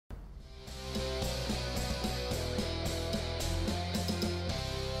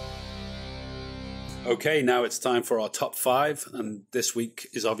Okay, now it's time for our top five, and this week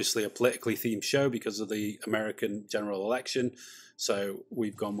is obviously a politically themed show because of the American general election. So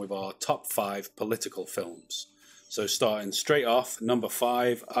we've gone with our top five political films. So starting straight off, number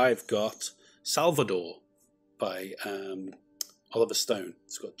five, I've got Salvador by Oliver Stone.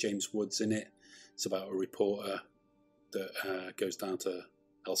 It's got James Woods in it. It's about a reporter that goes down to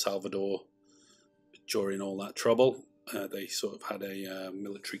El Salvador during all that trouble. They sort of had a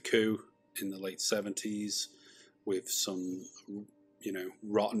military coup in the late 70s with some,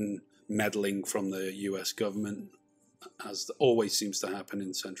 rotten meddling from the US government, as always seems to happen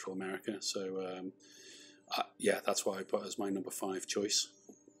in Central America. So, that's what I put as my number five choice.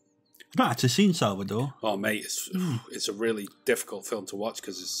 I've not actually seen Salvador. Oh, mate, it's a really difficult film to watch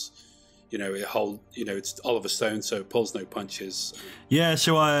because it's, it's Oliver Stone, so it pulls no punches. Yeah,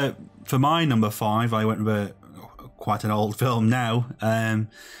 so for my number five, I went with quite an old film now,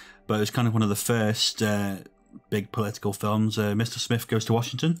 but it was kind of one of the first big political films. Mr. Smith Goes to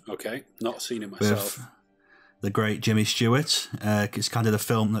Washington. Okay, not seen it myself. With the great Jimmy Stewart. It's kind of the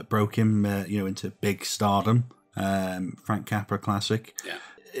film that broke him, into big stardom. Frank Capra classic. Yeah.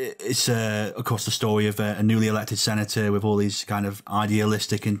 It's, of course, the story of a newly elected senator with all these kind of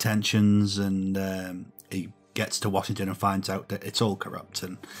idealistic intentions, and he gets to Washington and finds out that it's all corrupt,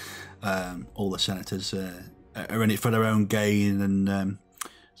 and all the senators are in it for their own gain, and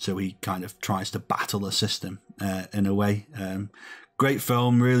so he kind of tries to battle the system in a way. Great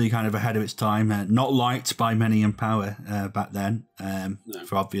film, really kind of ahead of its time. Not liked by many in power back then,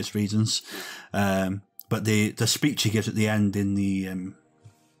 for obvious reasons. But the speech he gives at the end in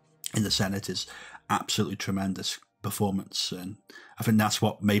the Senate is absolutely tremendous performance, and I think that's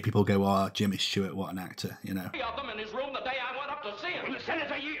what made people go, "Oh, Jimmy Stewart, what an actor!" Three of them in his room the day I went up to see him.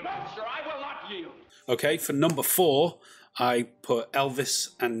 Senator, you monster! I will not yield. Okay, for number four, I put Elvis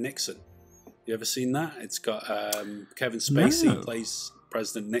and Nixon. You ever seen that? It's got Kevin Spacey plays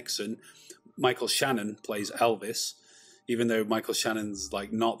President Nixon. Michael Shannon plays Elvis, even though Michael Shannon's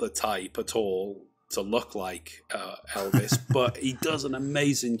like not the type at all to look like Elvis, but he does an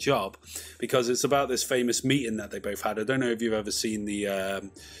amazing job because it's about this famous meeting that they both had. I don't know if you've ever seen the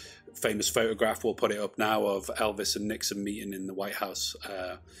famous photograph, we'll put it up now, of Elvis and Nixon meeting in the White House.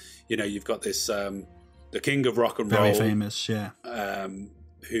 You've got this, the king of rock and roll. Very famous, yeah.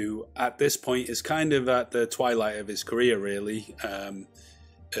 Who at this point is kind of at the twilight of his career, really.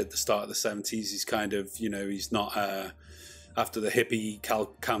 At the start of the 70s, he's kind of, he's not... after the hippie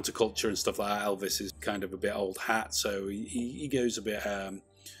counterculture and stuff like that, Elvis is kind of a bit old hat, so he goes a bit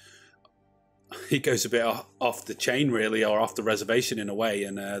off the chain, really, or off the reservation in a way.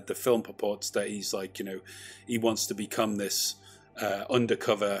 And the film purports that he's like, he wants to become this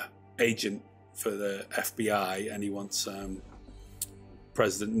undercover agent for the FBI, and he wants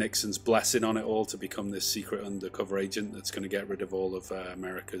President Nixon's blessing on it all to become this secret undercover agent that's going to get rid of all of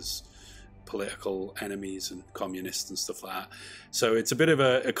America's political enemies and communists and stuff like that. So it's a bit of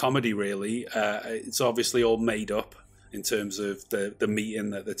a comedy, really. It's obviously all made up in terms of the meeting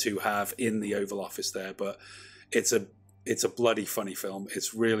that the two have in the Oval Office there, but it's a bloody funny film.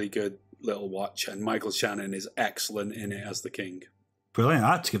 It's really good little watch, and Michael Shannon is excellent in it as the king. Brilliant.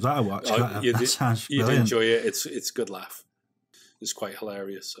 I had to give that a watch. That sounds brilliant. You'd enjoy it. It's a good laugh. It's quite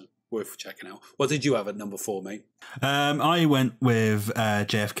hilarious, so worth checking out. What did you have at number four, mate? I went with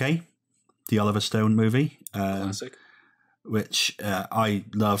JFK, the Oliver Stone movie. Classic. Which I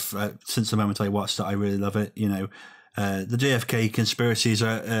love. Since the moment I watched it, I really love it. The JFK conspiracies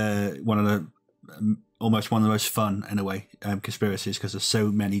are almost one of the most fun, in a way, conspiracies, because there's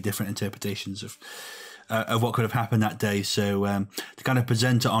so many different interpretations of what could have happened that day. So to kind of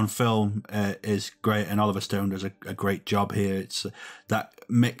present it on film is great, and Oliver Stone does a great job here. It's that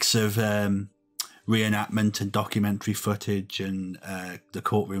mix of reenactment and documentary footage and the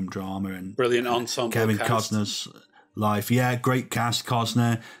courtroom drama and brilliant ensemble Kevin cast. Costner's life. Yeah, great cast.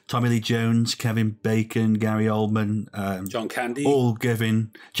 Costner, Tommy Lee Jones, Kevin Bacon, Gary Oldman, John Candy, all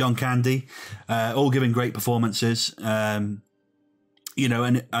giving great performances. And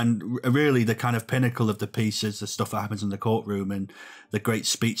really the kind of pinnacle of the piece is the stuff that happens in the courtroom and the great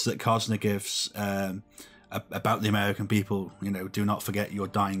speech that Costner gives about the American people. Do not forget your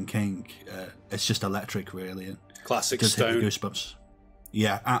dying king. It's just electric, really. And classic Stone. Stone. Goosebumps.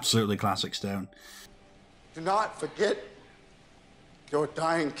 Yeah, absolutely classic Stone. Do not forget your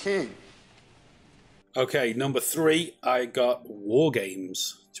dying king. Okay, number three, I got War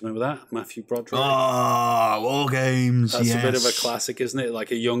Games. Do you remember that? Matthew Broderick. Oh, War Games. That's yes. a bit of a classic, isn't it?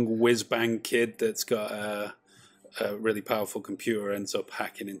 Like a young whiz-bang kid that's got a really powerful computer ends up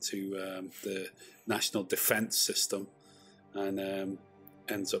hacking into the national defense system. And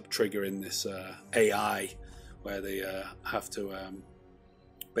ends up triggering this AI where they have to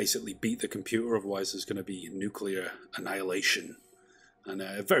basically beat the computer, otherwise there's going to be nuclear annihilation. And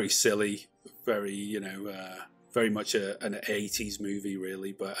very silly, very, very much an 80s movie,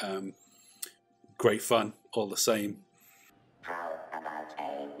 really, but great fun all the same. How about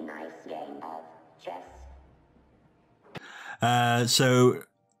a nice game of chess? So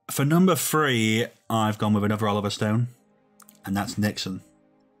for number 3, I've gone with another Oliver Stone, and that's Nixon.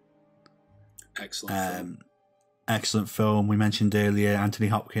 Excellent film. Excellent film. We mentioned earlier Anthony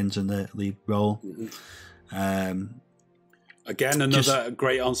Hopkins in the lead role. Again, another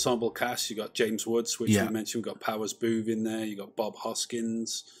great ensemble cast. You got James Woods, which we mentioned. We've got Powers Boothe in there. You got Bob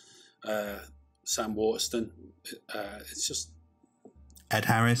Hoskins, Sam Waterston. It's just Ed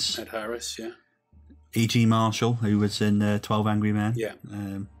Harris. Ed Harris, yeah. E.G. Marshall, who was in 12 Angry Men. Yeah.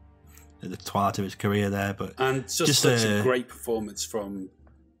 At the twilight of his career there. And just such a great performance from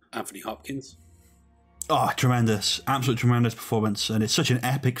Anthony Hopkins. Oh, tremendous. Absolute tremendous performance. And it's such an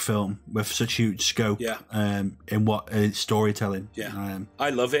epic film with such huge scope in what storytelling. Yeah.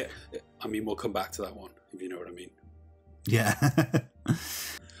 I love it. I mean, we'll come back to that one, if you know what I mean. Yeah.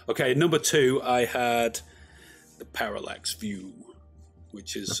 Okay, number 2, I had The Parallax View,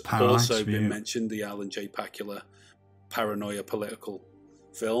 which has also been mentioned, the Alan J. Pakula paranoia political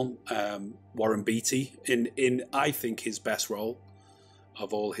film. Warren Beatty in I think his best role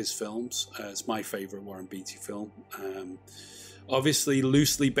of all his films. It's my favourite Warren Beatty film. Obviously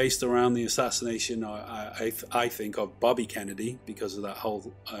loosely based around the assassination, I think, of Bobby Kennedy, because of that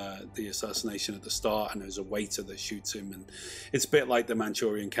whole the assassination at the start, and there's a waiter that shoots him, and it's a bit like The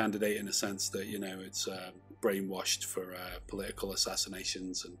Manchurian Candidate in a sense that it's brainwashed for political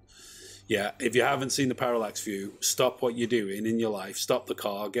assassinations. And yeah, if you haven't seen The Parallax View, stop what you're doing in your life, stop the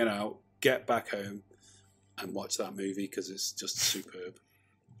car, get out, get back home and watch that movie, because it's just superb.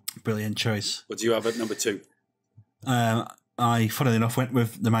 Brilliant choice. What do you have at number 2? I, funnily enough, went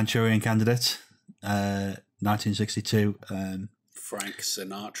with The Manchurian Candidate, 1962. Frank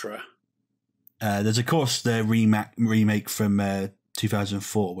Sinatra. There's, of course, the remake from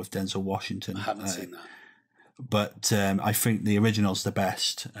 2004 with Denzel Washington. I haven't seen that. But I think the original's the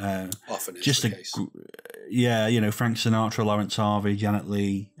best. Often is just the case. Frank Sinatra, Lawrence Harvey, Janet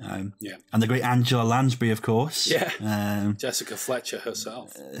Leigh, and the great Angela Lansbury, of course. Yeah, Jessica Fletcher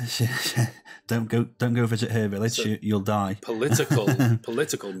herself. Don't go visit her village; you'll die.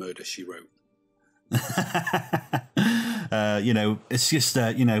 Political murder, she wrote. It's just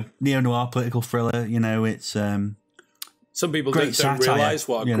neo-noir political thriller. It's. Some people don't realise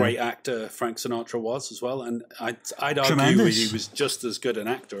what a great actor Frank Sinatra was as well, and I'd argue he was just as good an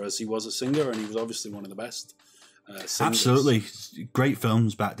actor as he was a singer, and he was obviously one of the best singers. Absolutely, great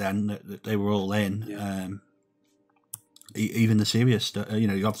films back then that they were all in. Yeah. Even the serious stuff.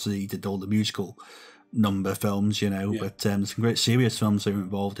 Obviously he did all the musical number films, but some great serious films they were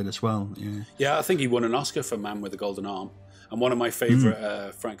involved in as well. Yeah, I think he won an Oscar for Man with a Golden Arm, and one of my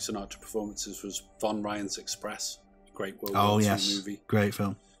favourite Frank Sinatra performances was Von Ryan's Express. Great World War II movie. Great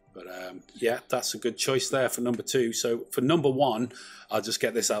film. But that's a good choice there for number 2. So for number 1, I'll just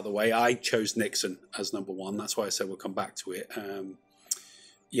get this out of the way. I chose Nixon as number 1. That's why I said we'll come back to it.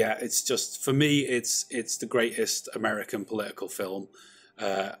 It's just, for me, it's the greatest American political film.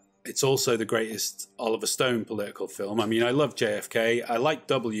 It's also the greatest Oliver Stone political film. I mean, I love JFK. I like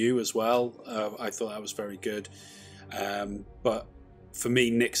W as well. I thought that was very good. But for me,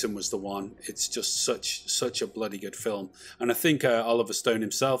 Nixon was the one. It's just such a bloody good film. And I think Oliver Stone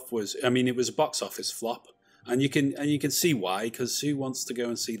himself it was a box office flop. And you can see why, because who wants to go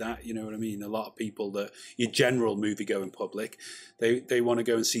and see that? You know what I mean? A lot of people, that your general movie-going public, they want to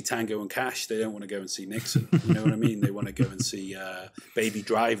go and see Tango and Cash. They don't want to go and see Nixon. You know what I mean? They want to go and see Baby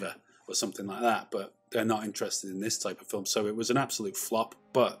Driver or something like that. But they're not interested in this type of film. So it was an absolute flop.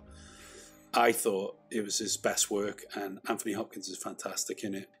 But I thought it was his best work, and Anthony Hopkins is fantastic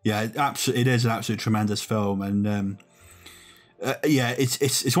in it. Yeah, it is an absolutely tremendous film, and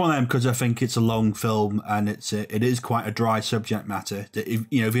it's one of them, because I think it's a long film and it is quite a dry subject matter. That if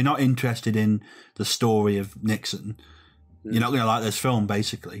you're not interested in the story of Nixon, you're not going to like this film.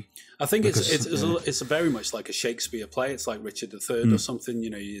 Basically, I think it's very much like a Shakespeare play. It's like Richard III or something.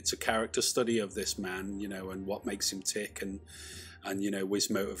 It's a character study of this man, and what makes him tick, and his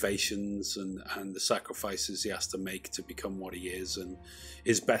motivations and the sacrifices he has to make to become what he is, and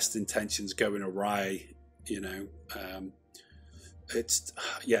his best intentions going awry.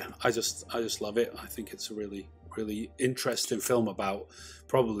 I just love it. I think it's a really, really interesting film about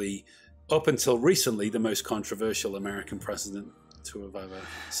probably, up until recently, the most controversial American president to have ever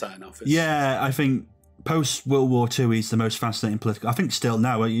sat in office. Yeah, I think post World War II, he's the most fascinating political. I think still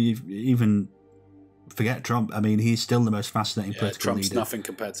now, you even forget Trump. I mean, he's still the most fascinating political Trump's leader. nothing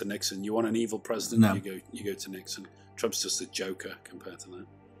compared to Nixon. You want an evil president? No. You go to Nixon. Trump's just a joker compared to that. At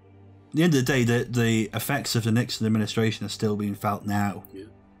the end of the day, the effects of the Nixon administration are still being felt now.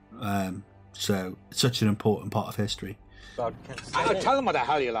 Yeah. So it's such an important part of history. Tell them what the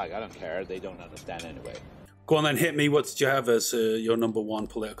hell you like. I don't care. They don't understand anyway. Go on then, hit me. What did you have as your number one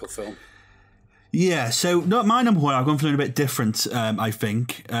political film? Yeah, so not my number one. I've gone for something a bit different, I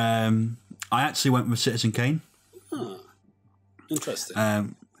think. I actually went with Citizen Kane. Ah,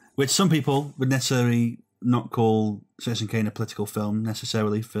 interesting. Which some people would necessarily not call Citizen Kane a political film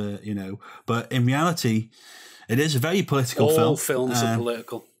necessarily but in reality, it is a very political film. All films are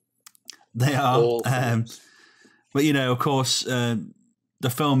political. They are. All films. But, of course, the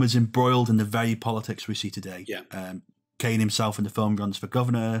film is embroiled in the very politics we see today. Yeah. Kane himself in the film runs for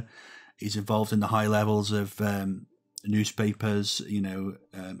governor. He's involved in the high levels of newspapers,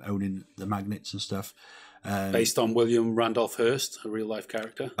 owning the magnates and stuff. Based on William Randolph Hearst, a real life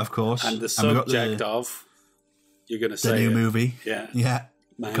character. Of course. And the subject of, you're going to say the new it. movie. Yeah.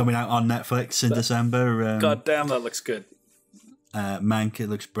 Man. Coming out on Netflix in December. God damn, that looks good. Mank, it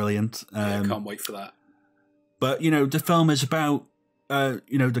looks brilliant. I can't wait for that. But, the film is about,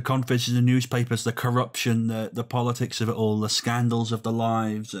 the conflicts in the newspapers, the corruption, the politics of it all, the scandals of the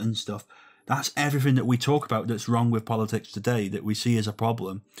lives and stuff. That's everything that we talk about that's wrong with politics today, that we see as a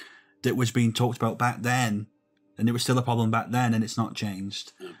problem, that was being talked about back then. And it was still a problem back then, and it's not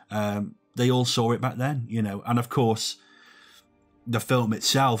changed. They all saw it back then, And, of course, the film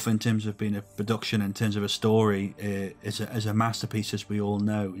itself, in terms of being a production, in terms of a story, is a masterpiece, as we all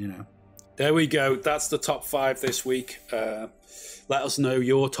know, There we go. That's the top 5 this week. Let us know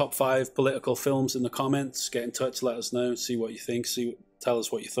your top 5 political films in the comments. Get in touch, let us know, see what you think, tell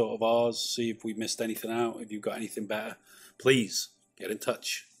us what you thought of ours, see if we missed anything out, if you've got anything better. Please get in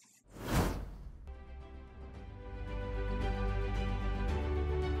touch.